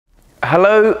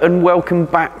Hello and welcome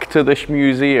back to the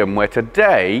Shmuseum, where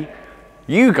today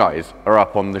you guys are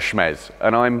up on the Shmez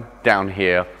and I'm down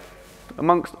here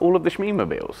amongst all of the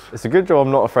Shmemobiles. It's a good job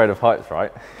I'm not afraid of heights,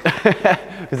 right?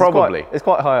 Probably. It's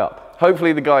quite high up.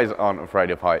 Hopefully the guys aren't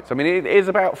afraid of heights. I mean, it is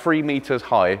about 3 meters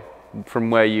high from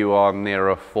where you are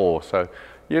nearer 4, so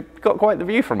you've got quite the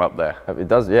view from up there. It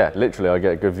does, yeah. Literally, I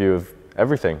get a good view of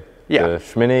everything. Yeah. The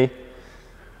Shmini,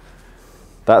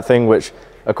 that thing which,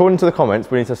 according to the comments,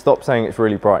 we need to stop saying it's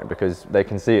really bright because they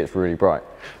can see it's really bright.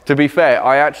 To be fair,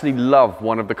 I actually love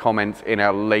one of the comments in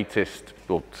our latest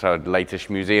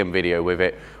Shmuseum video with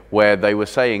it, where they were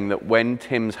saying that when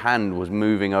Tim's hand was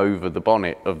moving over the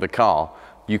bonnet of the car,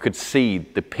 you could see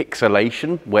the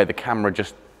pixelation where the camera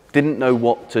just didn't know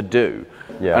what to do.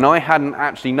 Yeah. And I hadn't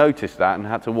actually noticed that and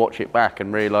had to watch it back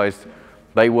and realised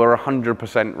they were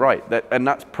 100% right. And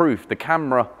that's proof the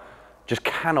camera just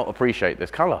cannot appreciate this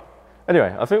colour.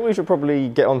 Anyway, I think we should probably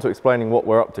get on to explaining what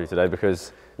we're up to today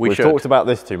because we've talked about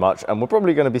this too much and we're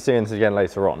probably going to be seeing this again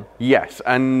later on. Yes,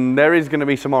 and there is going to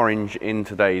be some orange in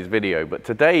today's video, but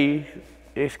today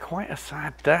is quite a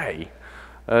sad day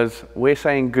as we're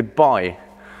saying goodbye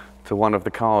to one of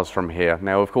the cars from here.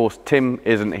 Now, of course, Tim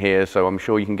isn't here, so I'm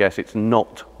sure you can guess it's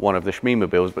not one of the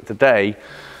Shmemobiles, but today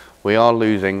we are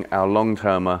losing our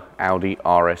long-termer Audi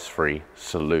RS3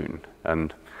 Saloon.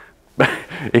 And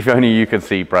if only you could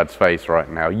see Brad's face right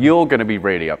now, you're going to be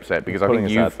really upset because I think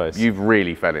you've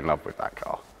really fell in love with that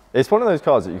car. It's one of those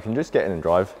cars that you can just get in and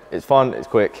drive. It's fun, it's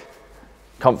quick,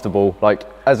 comfortable. Like,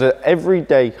 as an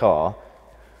everyday car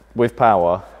with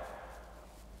power,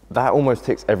 that almost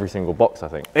ticks every single box, I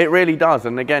think. It really does.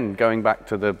 And again, going back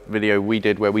to the video we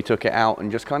did where we took it out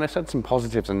and just kind of said some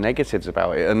positives and negatives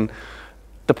about it. And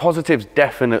the positives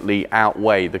definitely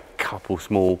outweigh the couple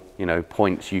small,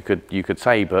 points you could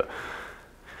say, but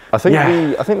I think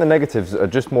I think the negatives are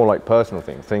just more like personal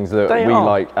things that we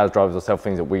like as drivers ourselves,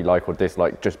 things that we like or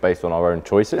dislike just based on our own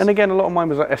choices. And again, a lot of mine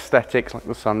was like aesthetics, like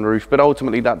the sunroof, but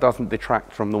ultimately that doesn't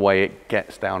detract from the way it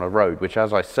gets down a road, which,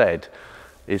 as I said,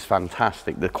 is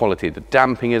fantastic. The quality of the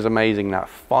damping is amazing. That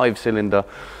 5-cylinder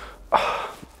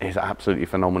is absolutely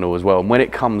phenomenal as well. And when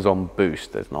it comes on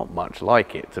boost, there's not much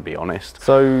like it, to be honest.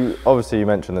 So obviously you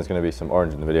mentioned there's going to be some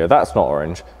orange in the video. That's not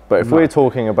orange, but if we're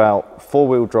talking about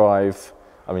four-wheel drive,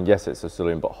 I mean, yes, it's a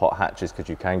saloon, but hot hatches, because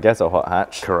you can get a hot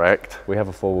hatch. Correct. We have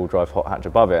a four-wheel drive hot hatch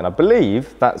above it, and I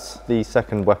believe that's the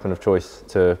second weapon of choice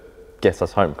to get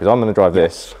us home, because I'm going to drive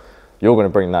this, you're going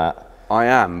to bring that. I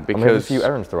am, because we have a few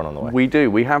errands to run on the way. We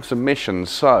do. We have some missions.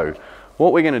 So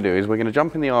what we're going to do is we're going to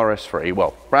jump in the RS3.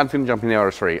 Well, Brad's going to jump in the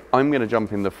RS3. I'm going to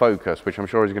jump in the Focus, which I'm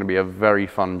sure is going to be a very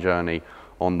fun journey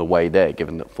on the way there,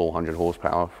 given that 400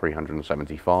 horsepower,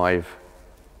 375,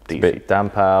 it's a bit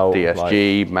damp out,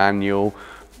 DSG, manual.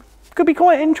 Could be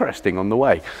quite interesting on the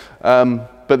way.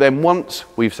 But then once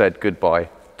we've said goodbye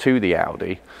to the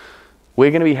Audi,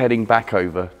 we're going to be heading back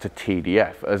over to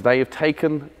TDF as they have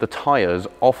taken the tyres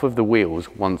off of the wheels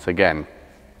once again.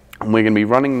 And we're going to be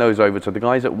running those over to the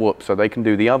guys at Whoop so they can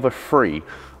do the other 3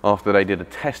 after they did a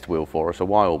test wheel for us a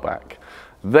while back.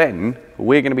 Then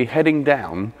we're going to be heading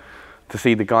down to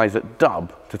see the guys at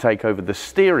Dub to take over the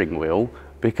steering wheel,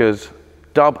 because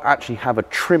Dub actually have a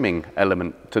trimming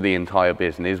element to the entire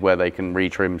business where they can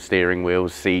retrim steering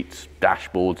wheels, seats,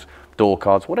 dashboards, door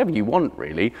cards, whatever you want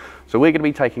really. So we're going to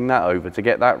be taking that over to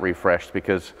get that refreshed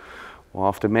because, well,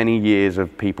 after many years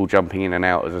of people jumping in and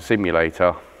out as a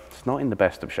simulator, it's not in the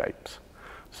best of shapes.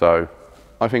 So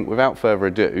I think without further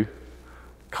ado,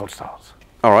 cold starts.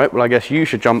 All right, well, I guess you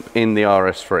should jump in the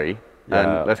RS3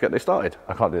 and let's get this started.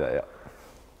 I can't do that yet.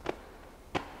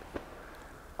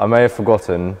 I may have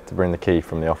forgotten to bring the key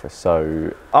from the office,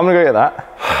 so I'm gonna go get that.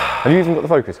 Have you even got the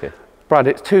Focus key? Brad,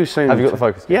 it's too soon. Have you got the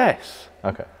Focus key? Yes.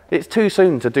 Okay. It's too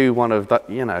soon to do one of that,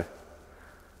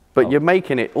 but you're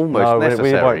making it almost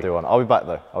necessary. We won't do one. I'll be back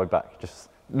though, I'll be back. Just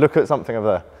look at something over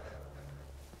there.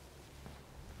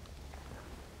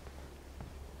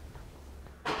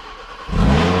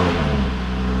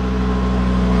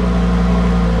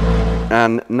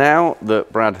 And now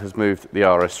that Brad has moved the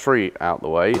RS3 out the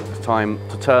way, it's time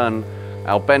to turn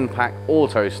our Benpack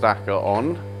auto stacker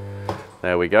on.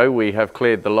 There we go, we have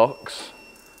cleared the locks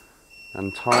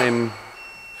and time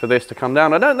for this to come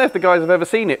down. I don't know if the guys have ever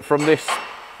seen it from this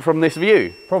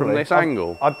view, from this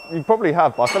angle. You probably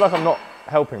have, but I feel like I'm not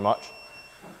helping much.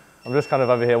 I'm just kind of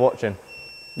over here watching.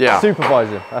 Yeah.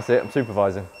 Supervising, that's it, I'm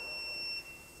supervising.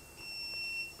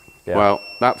 Yeah. Well,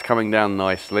 that's coming down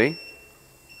nicely.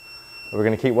 Are we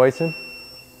going to keep waiting?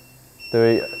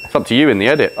 It's up to you in the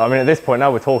edit. I mean, at this point now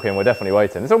we're talking, we're definitely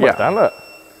waiting. It's almost down, look.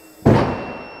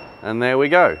 And there we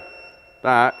go.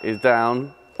 That is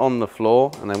down on the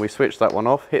floor, and then we switch that one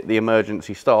off, hit the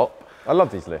emergency stop. I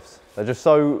love these lifts. They're just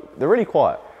so, they're really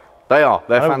quiet. They are,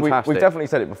 they're fantastic. We've definitely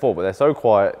said it before, but they're so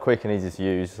quiet, quick and easy to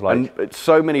use. Like, and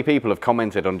so many people have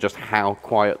commented on just how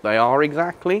quiet they are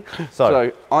exactly.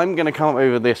 So I'm going to come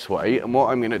over this way, and what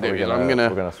I'm going to do is I'm going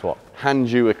to swap.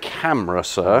 Hand you a camera,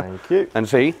 sir. Thank you. And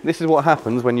see, this is what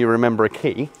happens when you remember a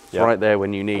key. It's right there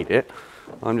when you need it.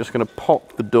 I'm just going to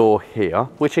pop the door here,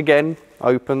 which again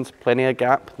opens, plenty of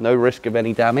gap, no risk of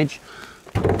any damage.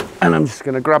 And I'm just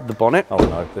going to grab the bonnet. Oh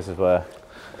no, this is where,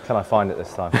 can I find it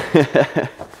this time?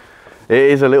 It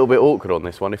is a little bit awkward on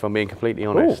this one, if I'm being completely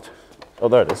honest. Ooh. Oh,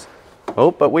 there it is.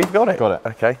 Oh, but we've got it. Got it.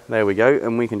 Okay, there we go.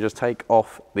 And we can just take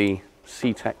off the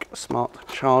C-Tech Smart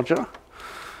Charger.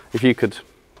 If you could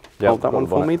hold that one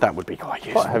for me, that would be quite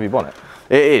useful. Quite a heavy bonnet.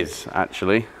 It is,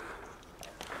 actually.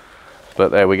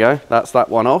 But there we go. That's that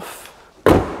one off.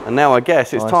 And now I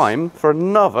guess it's time for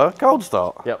another cold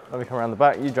start. Yep, let me come around the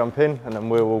back, you jump in, and then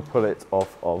we will pull it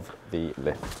off of the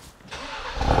lift.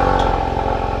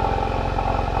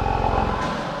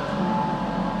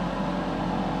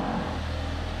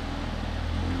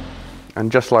 And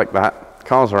just like that,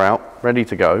 cars are out, ready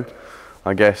to go.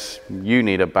 I guess you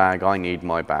need a bag, I need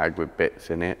my bag with bits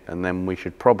in it, and then we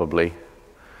should probably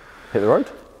hit the road?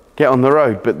 Get on the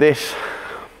road. But this,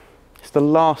 it's the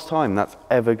last time that's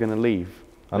ever going to leave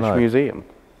the Shmuseum.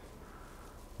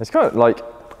 It's kind of like,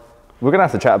 we're going to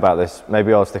have to chat about this.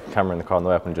 Maybe I'll stick a camera in the car on the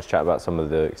way up and just chat about some of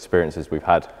the experiences we've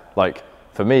had. Like,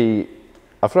 for me,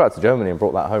 I flew out to Germany and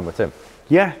brought that home with Tim.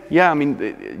 Yeah, I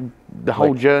mean, the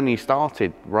whole journey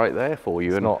started right there for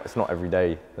you. It's not every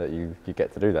day that you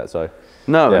get to do that, so.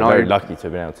 No, yeah, and very lucky to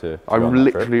be able to I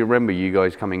literally remember you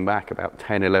guys coming back about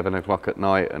 10, 11 o'clock at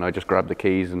night, and I just grabbed the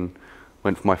keys and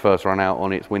went for my first run out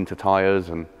on its winter tyres.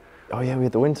 And oh yeah, we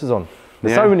had the winters on.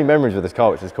 There's so many memories with this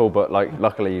car, which is cool, but like,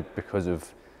 luckily because of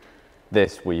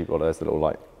this, there's a little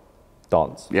like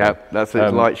dance. Yeah, that's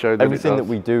its light show. Everything that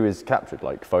we do is captured,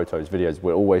 like photos, videos.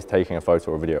 We're always taking a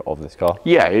photo or video of this car.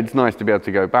 Yeah, it's nice to be able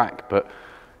to go back, but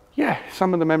yeah,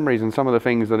 some of the memories and some of the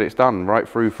things that it's done right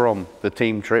through from the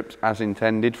team trips as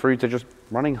intended through to just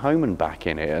running home and back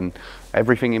in it and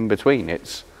everything in between.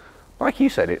 It's, like you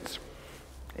said,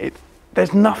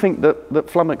 there's nothing that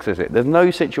flummoxes it. There's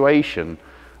no situation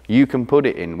you can put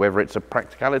it in, whether it's a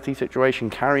practicality situation,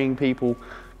 carrying people,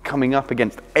 coming up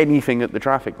against anything at the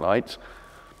traffic lights.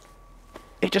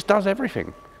 It just does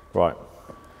everything. Right.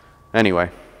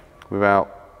 Anyway, without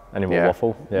any more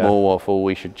waffle, more waffle,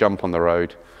 we should jump on the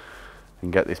road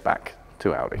and get this back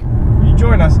to Audi. You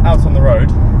join us out on the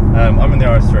road. I'm in the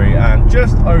RS3, and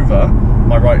just over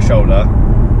my right shoulder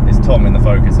is Tom in the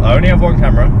Focus. I only have one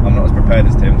camera. I'm not as prepared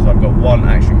as Tim, so I've got one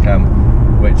action cam,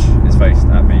 which is faced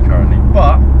at me currently.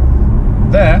 But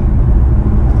there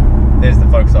is the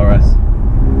Focus RS.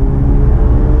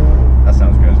 That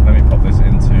sounds good. Let me pop this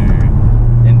into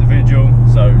individual,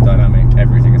 so dynamic,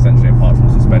 everything essentially apart from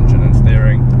suspension and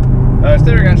steering.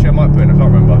 Steering actually I might put in, I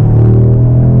can't remember.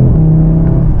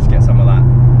 Just get some of that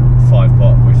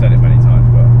 5-pot, we've said it many times,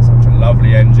 but such a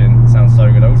lovely engine, sounds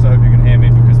so good. I also hope you can hear me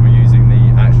because we're using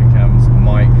the Action Cam's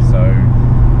mic, so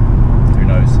who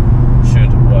knows,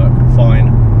 should work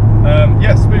fine.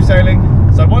 Yeah, smooth sailing.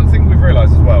 So one thing we've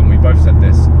realised as well, and we both said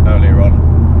this earlier on,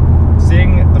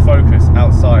 seeing the Focus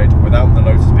outside without the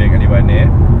Lotus being anywhere near,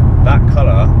 that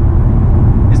colour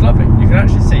is lovely. You can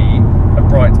actually see a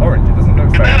bright orange. It doesn't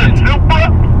look faded.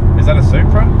 Is that a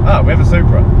Supra? Ah, we have a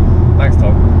Supra. Thanks,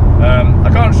 Tom. I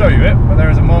can't show you it, but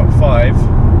there is a Mark V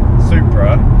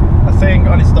Supra. I think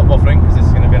I need to stop waffling because this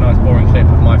is going to be a nice boring clip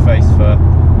of my face for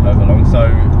over long. So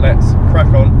let's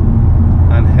crack on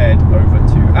and head over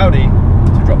to Audi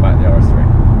to drop back the RS3.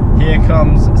 Here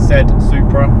comes said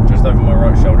Supra, just over my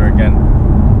right shoulder again.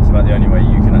 It's about the only way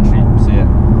you can actually see it.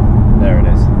 There it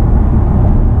is.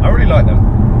 I really like them.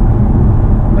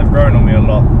 They've grown on me a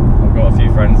lot. I've got a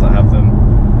few friends that have them.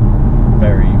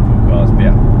 Very cool cars, but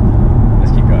yeah,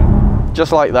 let's keep going.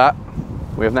 Just like that,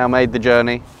 we have now made the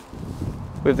journey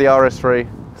with the RS3.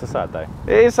 It's a sad day.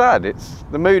 It is sad.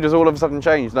 The mood has all of a sudden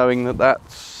changed, knowing that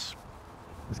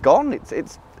it's gone.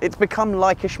 It's become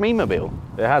like a Shmeemobile.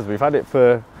 It has. We've had it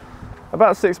for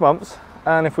about 6 months,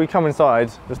 and if we come inside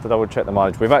just to double check the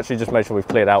mileage, we've actually just made sure we've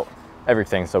cleared out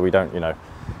everything so we don't,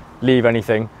 leave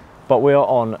anything. But we are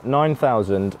on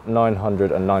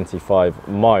 9,995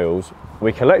 miles.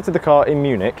 We collected the car in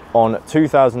Munich on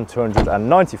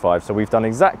 2,295, so we've done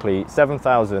exactly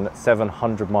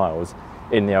 7,700 miles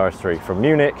in the RS3 from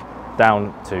Munich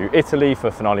down to Italy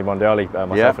for Finale Mondiale,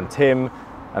 myself and Tim,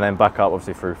 and then back up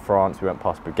obviously through France. We went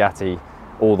past Bugatti,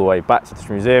 all the way back to the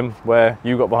Shmuseum where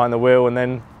you got behind the wheel, and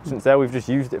then since there we've just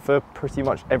used it for pretty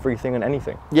much everything and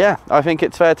anything. Yeah, I think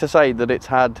it's fair to say that it's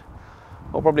had,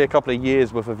 well, probably a couple of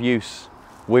years worth of use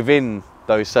within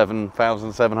those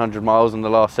 7,700 miles in the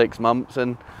last 6 months,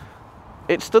 and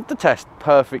it stood the test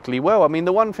perfectly well. I mean,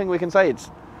 the one thing we can say, it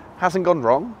hasn't gone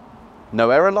wrong. No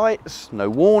error lights, no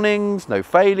warnings, no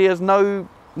failures, no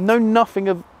nothing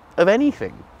of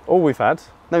anything. All we've had.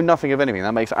 No nothing of anything.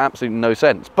 That makes absolutely no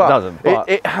sense. But,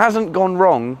 it hasn't gone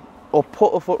wrong or put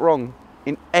a foot wrong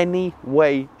in any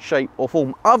way, shape or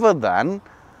form, other than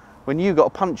when you got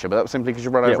a puncture, but that was simply because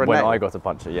you ran over a nail. When I got a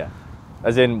puncture, yeah.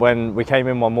 As in when we came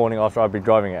in one morning after I'd been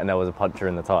driving it and there was a puncture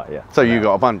in the tyre, yeah. So you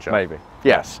got a puncture? Maybe.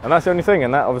 Yes. And that's the only thing,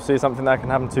 and that obviously is something that can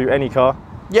happen to any car.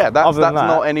 Yeah, that's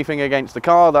not anything against the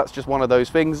car, that's just one of those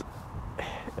things.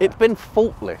 It's been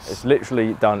faultless. It's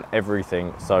literally done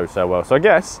everything so well. So I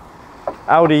guess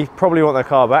Audi probably want their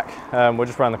car back. We're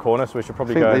just around the corner, so we should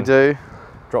probably go and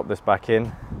drop this back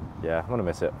in. Yeah, I'm gonna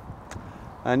miss it.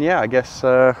 And yeah, I guess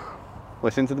we're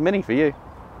into the Mini for you.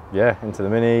 Yeah, into the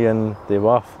Mini and the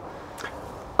above.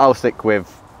 I'll stick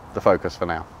with the Focus for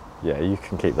now. Yeah, you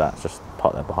can keep that, just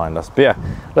park there behind us. But yeah,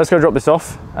 let's go drop this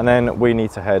off, and then we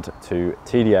need to head to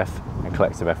TDF and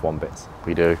collect some F1 bits.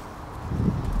 We do.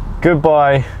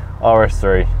 Goodbye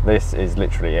RS3, this is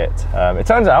literally it. It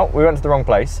turns out we went to the wrong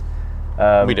place.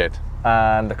 We did.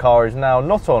 And the car is now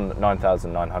not on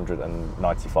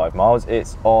 9,995 miles,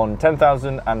 it's on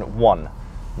 10,001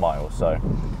 miles, so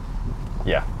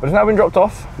yeah. But it's now been dropped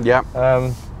off. Yeah.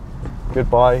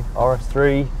 Goodbye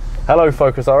RS3. Hello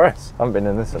Focus RS. I haven't been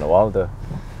in this in a while.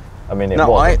 I mean, it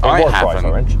was bright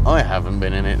orange. I haven't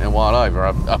been in it in a while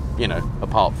either, you know,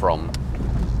 apart from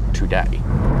today.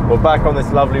 We're back on this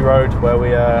lovely road where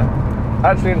we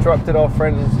actually interrupted our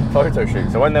friend's photo shoot.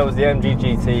 So when there was the MG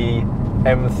GT,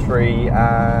 M3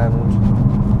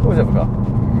 and what was the other car?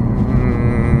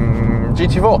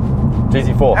 GT4.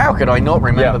 GT4. How could I not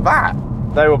remember that?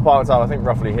 They were parked out, I think,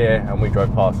 roughly here, and we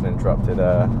drove past and interrupted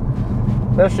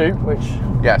their shoot, which...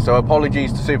 Yeah, so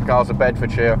apologies to Supercars of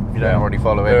Bedfordshire, if you don't already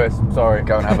follow it. Lewis, sorry.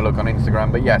 Go and have a look on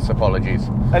Instagram, but yes, apologies.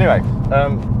 Anyway,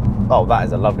 oh, that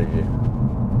is a lovely view.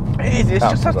 It is, it's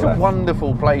just such a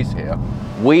wonderful place here.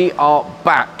 We are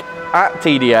back at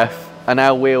TDF, and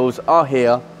our wheels are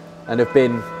here and have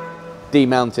been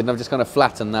demounted. And I've just kind of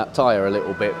flattened that tyre a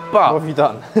little bit, but... What have you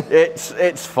done?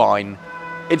 it's fine.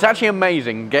 It's actually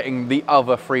amazing getting the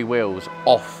other 3 wheels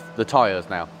off the tyres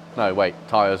now. No, wait,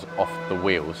 tyres off the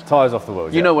wheels. Tyres off the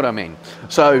wheels, You know what I mean.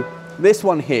 So this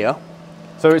one here...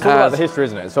 So it's all about the history,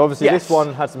 isn't it? So obviously this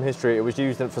one had some history. It was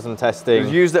used for some testing. It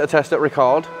was used at a test at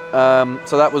Ricard.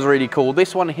 So that was really cool.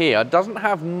 This one here doesn't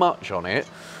have much on it,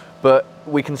 but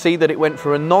we can see that it went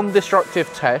through a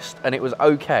non-destructive test and it was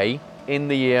okay in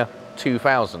the year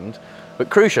 2000. But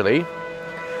crucially,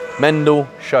 Mendel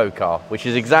show car, which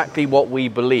is exactly what we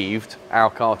believed our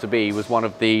car to be, was one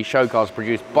of the show cars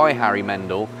produced by Harry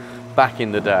Mendel back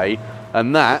in the day,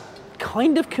 and that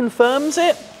kind of confirms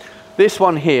it. This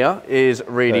one here is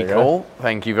really cool.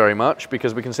 Thank you very much,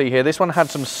 because we can see here this one had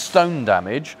some stone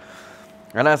damage,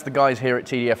 and as the guys here at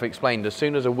TDF explained, as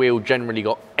soon as a wheel generally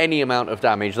got any amount of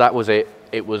damage, that was it.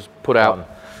 It was put out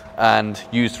and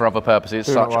used for other purposes,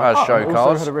 such as show cars.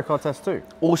 Also had a Ricard test too.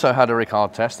 Also had a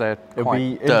Ricard test. They're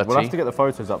quite dirty. We'll have to get the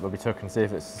photos up that we took and see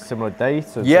if it's a similar date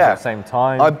or at the same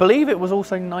time. I believe it was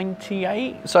also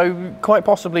 98, so quite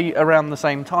possibly around the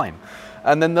same time.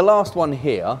 And then the last one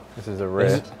here, this is a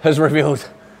rear, has revealed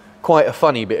quite a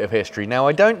funny bit of history. Now,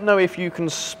 I don't know if you can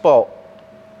spot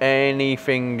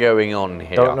anything going on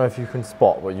here. Don't know if you can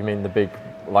spot what you mean, the big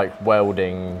like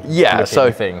welding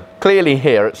thing. Clearly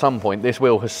here at some point this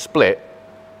wheel has split,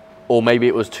 or maybe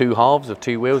it was 2 halves of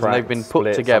 2 wheels, and they've been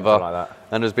put together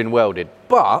and has been welded.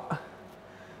 But do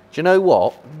you know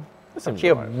what? It's actually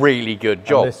a really good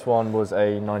job. And this one was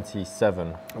a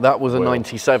 97. That was a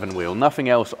 97 wheel. Nothing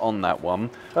else on that one.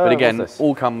 But again,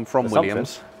 all come from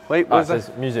Williams. Wait, what is this?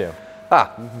 Museum.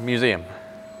 Ah, Museum.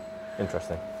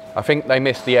 Interesting. I think they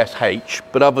missed the SH,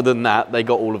 but other than that, they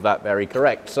got all of that very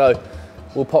correct. So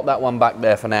we'll pop that one back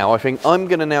there for now. I think I'm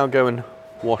going to now go and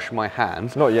wash my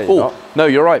hands. Not yet, you're not. No,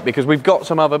 you're right, because we've got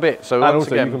some other bits. So and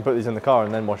also, you can put these in the car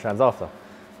and then wash hands after.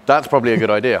 That's probably a good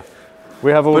idea.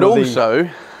 We have all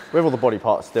we have all the body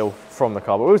parts still from the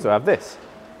car, but we also have this.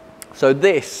 So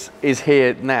this is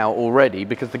here now already,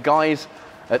 because the guys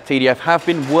at TDF have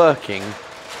been working,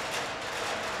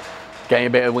 getting a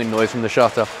bit of wind noise from the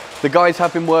shutter. The guys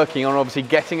have been working on obviously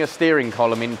getting a steering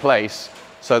column in place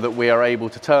so that we are able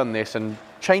to turn this and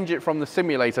change it from the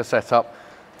simulator setup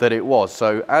that it was.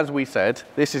 So as we said,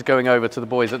 this is going over to the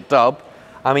boys at Dub.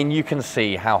 I mean, you can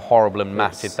see how horrible and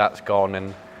matted that's gone,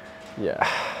 and Yeah,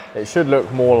 it should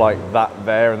look more like that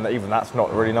there, and even that's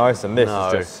not really nice, and this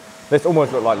is just, this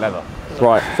almost looks like leather.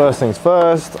 Right, first things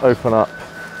first, open up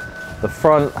the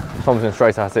front. Tom's in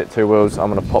straight at it, 2 wheels. I'm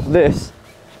gonna pop this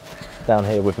down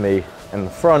here with me in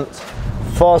the front.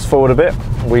 Fast forward a bit,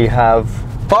 we have...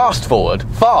 Fast forward?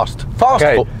 Fast? Fast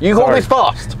Okay, forward? You call this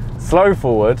fast? Slow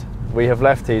forward, we have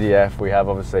left TDF, we have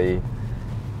obviously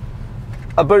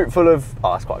a boot full of,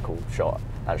 oh, that's quite a cool shot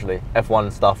actually,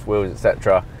 F1 stuff, wheels,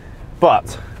 etc.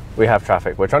 But we have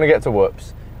traffic, we're trying to get to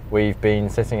Whoops. We've been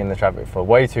sitting in the traffic for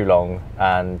way too long,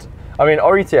 and I mean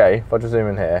our ETA, if I just zoom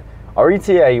in here, our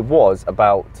ETA was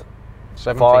about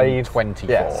 17:24.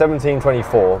 Yeah,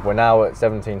 17:24. We're now at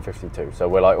 17:52, so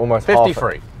we're like almost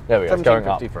 53. There we go, it's going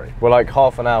up. 53. We're like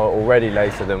half an hour already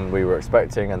later than we were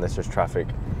expecting, and there's just traffic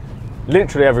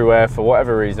literally everywhere for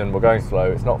whatever reason. We're going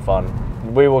slow, it's not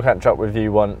fun. We will catch up with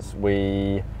you once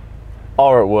we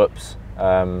are at Whoops,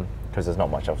 because there's not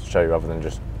much else to show you other than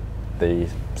just the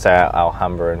Seat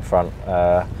Alhambra in front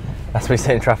as we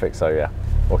sit in traffic. So yeah,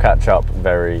 we'll catch up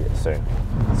very soon.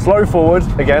 Slow forward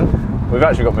again, we've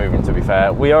actually got moving, to be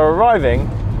fair. We are arriving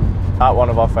at one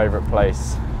of our favourite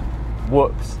places,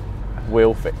 Whoops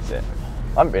Will Fix It.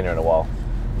 I haven't been here in a while.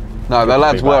 No, the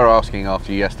lads were asking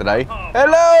after you yesterday.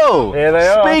 Hello! Here they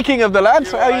are. Speaking of the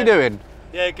lads, how are you doing?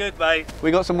 Yeah, good, mate. We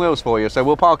got some wheels for you, so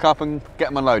we'll park up and get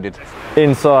them unloaded.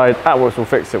 Inside at Whoops Will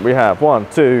Fix It, we have 1,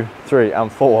 2, 3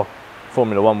 and 4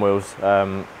 Formula 1 wheels.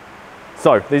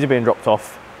 So these are being dropped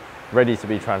off, ready to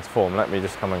be transformed. Let me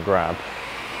just come and grab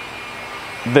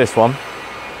this one.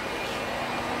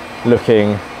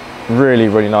 Looking really,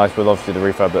 really nice with obviously the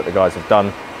refurb that the guys have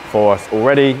done for us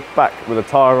already. Back with a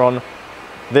tyre on.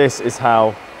 This is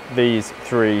how these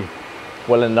 3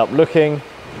 will end up looking.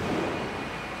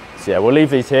 So yeah, we'll leave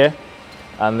these here,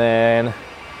 and then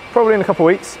probably in a couple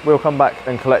of weeks we'll come back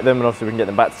and collect them, and obviously we can get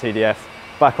them back to TDF,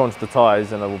 back onto the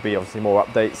tyres, and there will be obviously more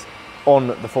updates on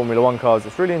the Formula 1 cars.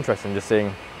 It's really interesting just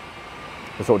seeing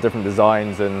the sort of different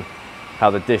designs and how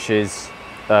the dish is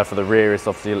for the rear is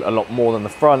obviously a lot more than the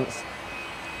fronts.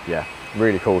 Yeah,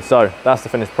 really cool. So that's the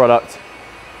finished product.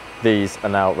 These are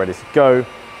now ready to go.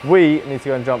 We need to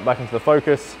go and jump back into the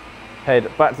Focus,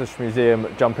 head back to the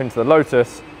Shmuseum, jump into the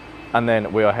Lotus, and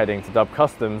then we are heading to Dub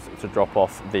Customs to drop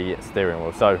off the steering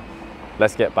wheel. So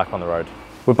let's get back on the road.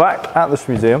 We're back at the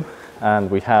Shmuseum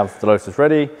and we have the Lotus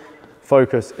ready.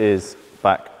 Focus is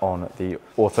back on the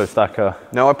auto stacker.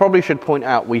 Now I probably should point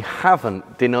out we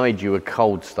haven't denied you a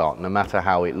cold start, no matter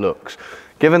how it looks.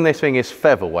 Given this thing is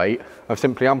featherweight, I've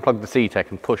simply unplugged the C-Tech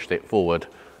and pushed it forward,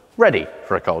 ready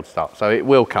for a cold start, so it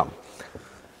will come.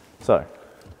 So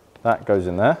that goes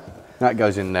in there. That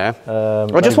goes in there.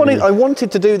 I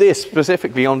wanted to do this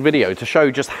specifically on video to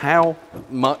show just how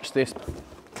much this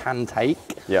can take.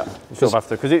 Yeah, you sort of have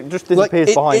to, because it just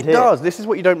disappears behind here. It does. This is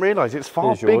what you don't realise. It's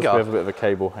far bigger. We have a bit of a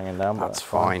cable hanging down. That's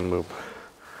fine. We'll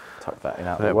tuck that in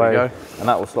out of the way. There we go. And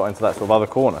that will slot into that sort of other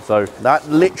corner. So that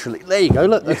literally, there you go,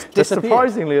 look, there's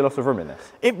surprisingly a lot of room in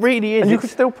this. It really is. And you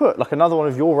could still put like another one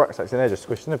of your rucksacks in there, just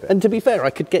squished in a bit. And to be fair, I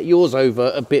could get yours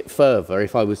over a bit further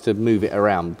if I was to move it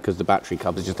around, because the battery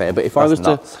cover's just there. But if I was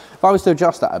to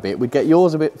adjust that a bit, we'd get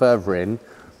yours a bit further in,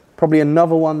 probably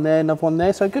another one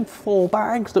there, so a good 4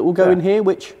 bags that will go in here,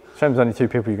 which... Shame there's only 2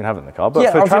 people you can have in the car, but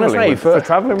yeah, for travelling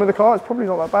with the car, it's probably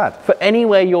not that bad. For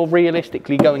anywhere you're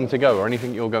realistically going to go or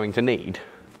anything you're going to need,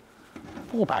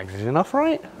 4 bags is enough,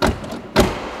 right?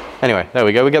 Anyway, there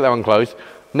we go, we get that one closed.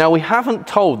 Now we haven't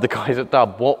told the guys at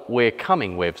Dub what we're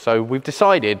coming with, so we've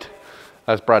decided,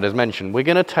 as Brad has mentioned, we're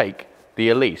gonna take the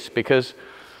Elise, because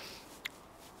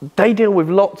they deal with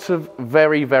lots of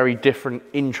very, very different,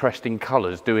 interesting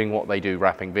colours doing what they do,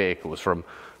 wrapping vehicles, from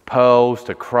pearls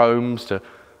to chromes to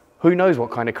who knows what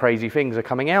kind of crazy things are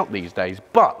coming out these days.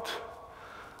 But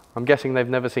I'm guessing they've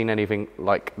never seen anything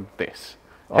like this.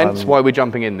 Hence why we're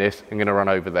jumping in this and going to run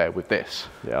over there with this.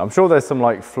 Yeah, I'm sure there's some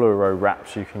like fluoro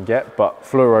wraps you can get, but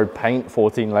fluoro paint,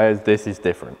 14 layers, this is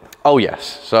different. Oh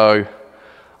yes, so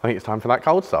I think it's time for that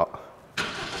cold start.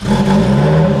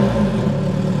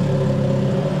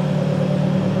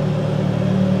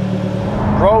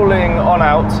 Rolling on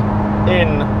out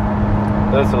in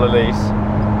the Lotus Elise.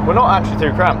 We're not actually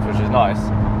too cramped, which is nice.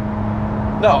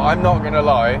 No, I'm not going to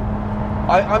lie.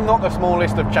 I'm not the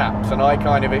smallest of chaps, and I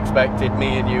kind of expected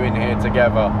me and you in here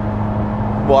together.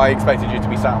 Well, I expected you to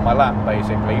be sat on my lap,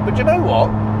 basically. But you know what?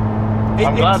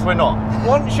 I'm glad we're not.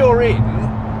 Once you're in,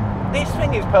 this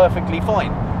thing is perfectly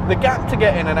fine. The gap to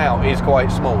get in and out is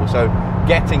quite small, so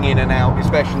getting in and out,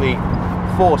 especially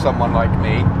for someone like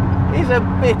me, is a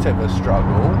bit of a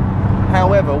struggle.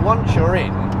 However, once you're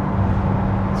in,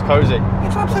 it's cozy.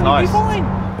 It's absolutely fine.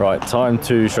 Right, time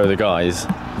to show the guys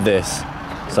this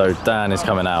So Dan is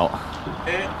coming out.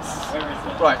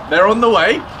 Right, they're on the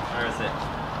way. Where is it?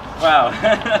 Wow.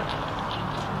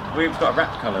 We've got a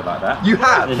wrap colour like that. You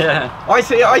have? Yeah. I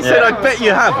said I bet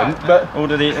you haven't, but all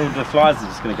the flies are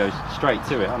just going to go straight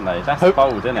to it, aren't they? That's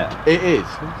bold, isn't it? it is.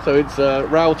 So it's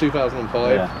RAL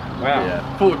 2005. Yeah. Wow.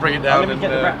 Yeah. Thought we'd bring it down. Let me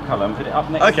get the wrap colour and put it up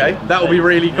next to Okay, it. that will be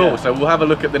really cool. Yeah. So we'll have a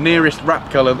look at the nearest wrap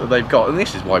colour that they've got, and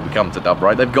this is why we come to Dub,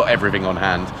 right? They've got everything on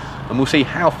hand, and we'll see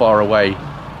how far away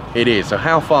it is. So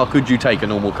how far could you take a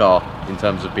normal car in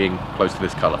terms of being close to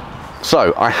this colour?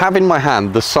 So I have in my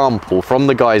hand the sample from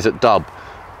the guys at Dub,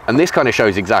 and this kind of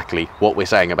shows exactly what we're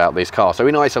saying about this car. So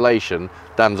in isolation,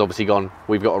 Dan's obviously gone,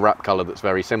 we've got a wrap colour that's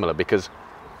very similar, because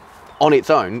on its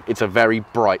own, it's a very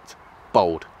bright,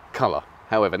 bold colour.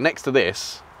 However, next to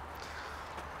this,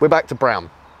 we're back to brown.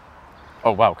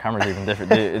 Oh wow, camera's even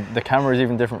different. The camera is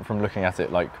even different from looking at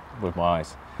it like with my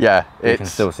eyes. Yeah, you can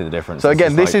still see the difference. So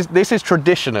again, this is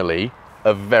traditionally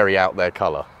a very out there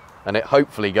colour, and it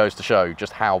hopefully goes to show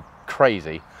just how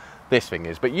crazy this thing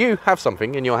is. But you have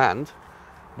something in your hand,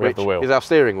 which is our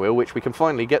steering wheel, which we can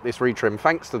finally get this retrim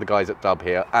thanks to the guys at Dub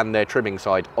here and their trimming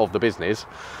side of the business,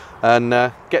 and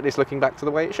get this looking back to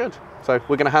the way it should. So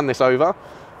we're going to hand this over,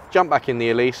 jump back in the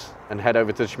Elise, and head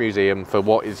over to the Shmuseum for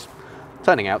what is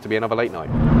turning out to be another late night.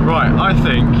 Right, I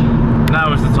think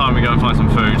now is the time we go and find some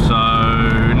food. So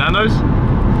Nando's?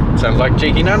 Sounds like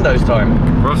cheeky Nando's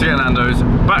time. We're off to get Nando's,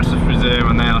 back to the museum,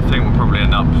 and then I think we'll probably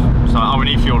end up. So, we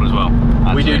need fuel as well.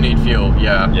 Actually. We do need fuel,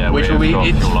 yeah. Which will be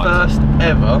its first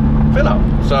ever fill up.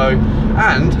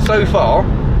 So far,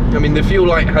 I mean, the fuel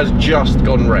light has just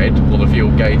gone red, or the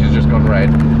fuel gauge has just gone red.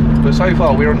 But so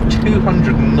far, we're on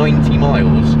 290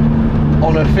 miles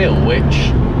on a fill,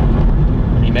 which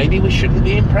maybe we shouldn't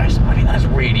be impressed. I mean, that's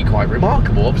really quite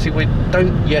remarkable. Obviously, we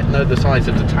don't yet know the size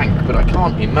of the tank, but I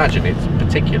can't imagine it's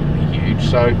particularly huge.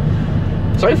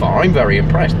 So far, I'm very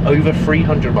impressed. Over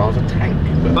 300 miles of tank.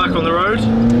 Back on the road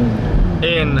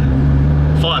in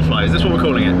Firefly. Is this what we're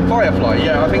calling it? Firefly,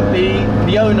 yeah. I think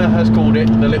the owner has called it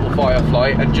the Little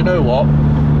Firefly, and do you know what?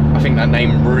 I think that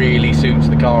name really suits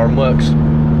the car and works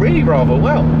really rather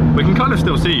well. We can kind of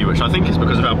still see you, which I think is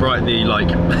because of how bright the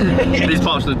these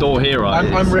parts of the door here are.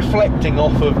 I'm reflecting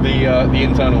off of the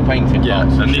internal painted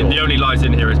parts. And the only light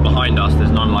in here is behind us.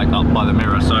 There's none like up by the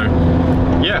mirror. So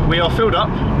yeah, we are filled up.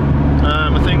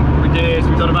 I think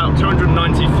we've done about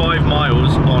 295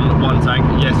 miles on one tank.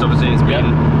 Yes, obviously it's been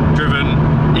driven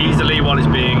easily while it's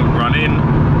being run in,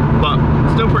 but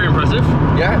still pretty impressive.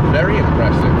 Yeah, very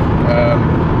impressive.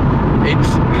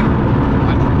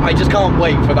 I just can't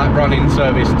wait for that run-in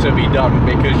service to be done,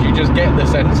 because you just get the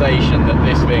sensation that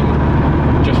this thing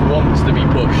just wants to be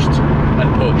pushed and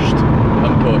pushed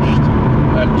and pushed.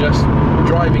 And just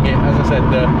driving it, as I said,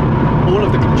 all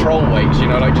of the control weights, you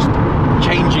know, like just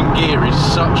changing gear is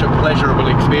such a pleasurable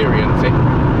experience.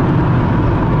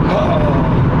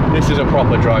 This is a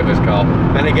proper driver's car.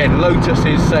 And again, Lotus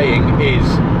is saying is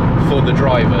for the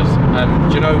drivers. And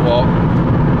do you know what?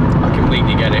 I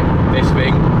completely get it. This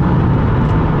thing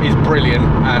is brilliant,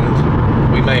 and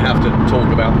we may have to talk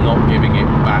about not giving it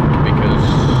back, because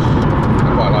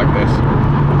I quite like this.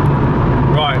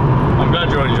 Right, I'm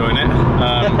glad you're enjoying it.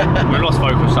 We lost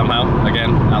focus somehow, again,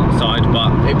 outside,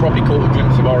 but it probably caught a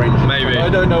glimpse of orange. Maybe. I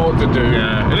don't know what to do.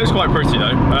 Yeah, it looks quite pretty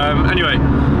though. Anyway,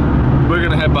 we're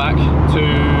going to head back to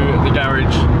the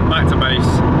garage, back to base,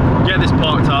 get this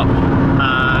parked up,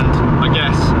 and I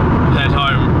guess head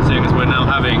home, seeing as we're now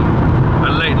having a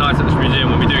late night at this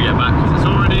museum when we do get back, because it's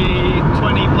already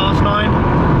 20 past 9.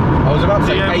 I was about to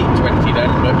say 8:20 then,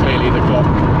 but clearly the clock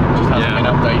just hasn't been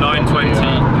updated. 9:20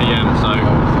 PM, so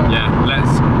yeah,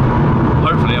 let's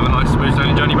hopefully have a nice smooth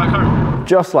sailing journey back home.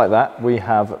 Just like that, we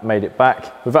have made it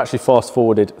back. We've actually fast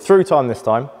forwarded through time this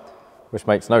time, which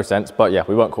makes no sense, but yeah,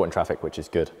 we weren't caught in traffic, which is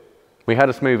good. We had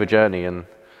a smoother journey, and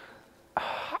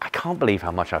I can't believe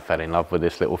how much I fell in love with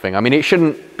this little thing. I mean, it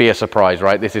shouldn't be a surprise,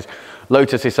 right?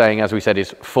 Lotus is saying, as we said,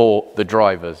 is for the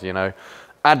drivers, you know.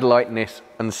 Add lightness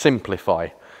and simplify.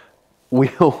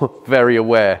 We're all very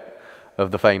aware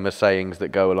of the famous sayings that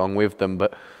go along with them,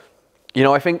 but, you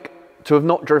know, I think to have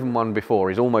not driven one before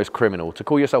is almost criminal. To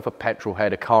call yourself a petrol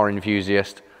head, a car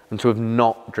enthusiast, and to have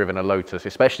not driven a Lotus,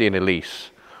 especially an Elise,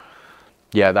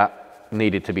 yeah, that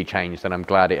needed to be changed, and I'm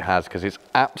glad it has, because it's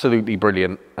absolutely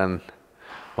brilliant, and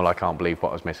well, I can't believe what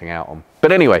I was missing out on.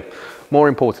 But anyway, more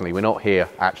importantly, we're not here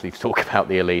actually to talk about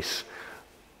the Elise.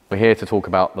 We're here to talk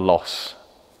about the loss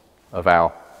of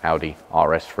our Audi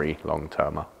RS3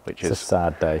 long-termer, which is a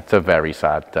sad day. It's a very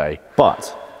sad day.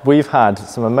 But we've had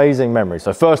some amazing memories.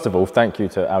 So first of all, thank you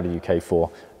to Audi UK for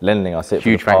lending us it.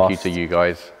 Huge thank you to you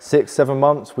guys. 6-7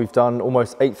 months. We've done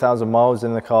almost 8,000 miles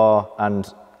in the car, and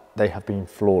they have been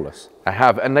flawless. I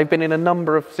have, and they've been in a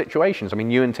number of situations. I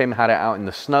mean, you and Tim had it out in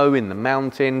the snow, in the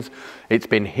mountains. It's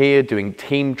been here doing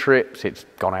team trips. It's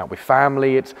gone out with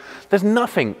family. There's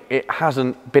nothing it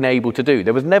hasn't been able to do.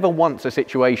 There was never once a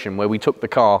situation where we took the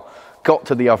car, got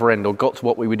to the other end or got to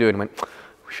what we were doing and went,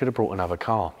 we should have brought another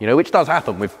car, you know, which does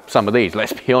happen with some of these,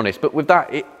 let's be honest. But with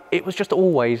that, it was just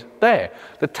always there.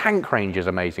 The tank range is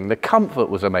amazing. The comfort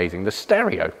was amazing. The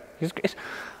stereo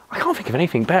I can't think of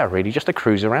anything better, really, just to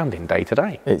cruise around in day to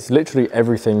day. It's literally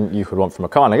everything you could want from a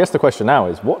car. And I guess the question now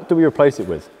is, what do we replace it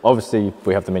with? Obviously,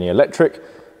 we have the Mini Electric,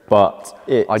 but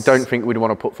I don't think we'd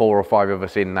want to put 4 or 5 of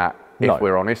us in that, if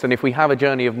we're honest. And if we have a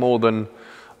journey of more than,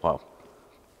 well,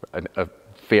 a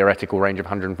theoretical range of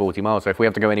 140 miles, so if we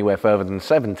have to go anywhere further than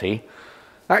 70,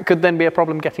 that could then be a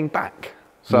problem getting back.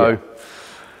 So,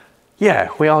 yeah,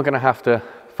 we are going to have to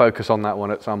focus on that one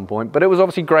at some point. But it was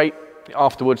obviously great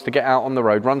afterwards to get out on the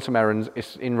road, run some errands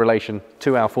in relation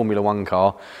to our Formula 1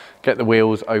 car, get the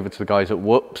wheels over to the guys at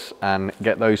Whoops and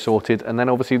get those sorted, and then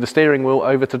obviously the steering wheel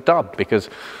over to Dub, because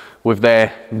with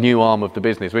their new arm of the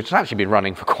business, which has actually been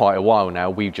running for quite a while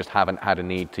now, we just haven't had a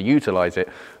need to utilise it,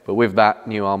 but with that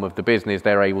new arm of the business,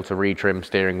 they're able to retrim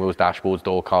steering wheels, dashboards,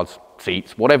 door cards,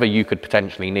 seats, whatever you could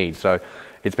potentially need. So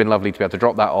it's been lovely to be able to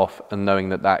drop that off and knowing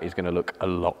that that is going to look a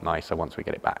lot nicer once we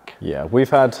get it back. Yeah, we've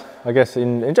had, I guess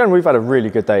in general, we've had a really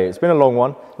good day. It's been a long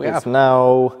one. It's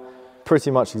now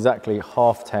pretty much exactly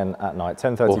 10:30 at night,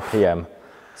 10:30 p.m.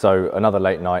 So another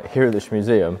late night here at the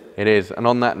Shmuseum. It is, and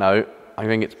on that note, I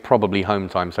think it's probably home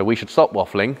time. So we should stop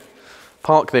waffling,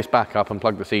 park this back up and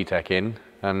plug the C-Tech in,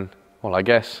 and, well, I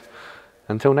guess,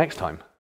 until next time.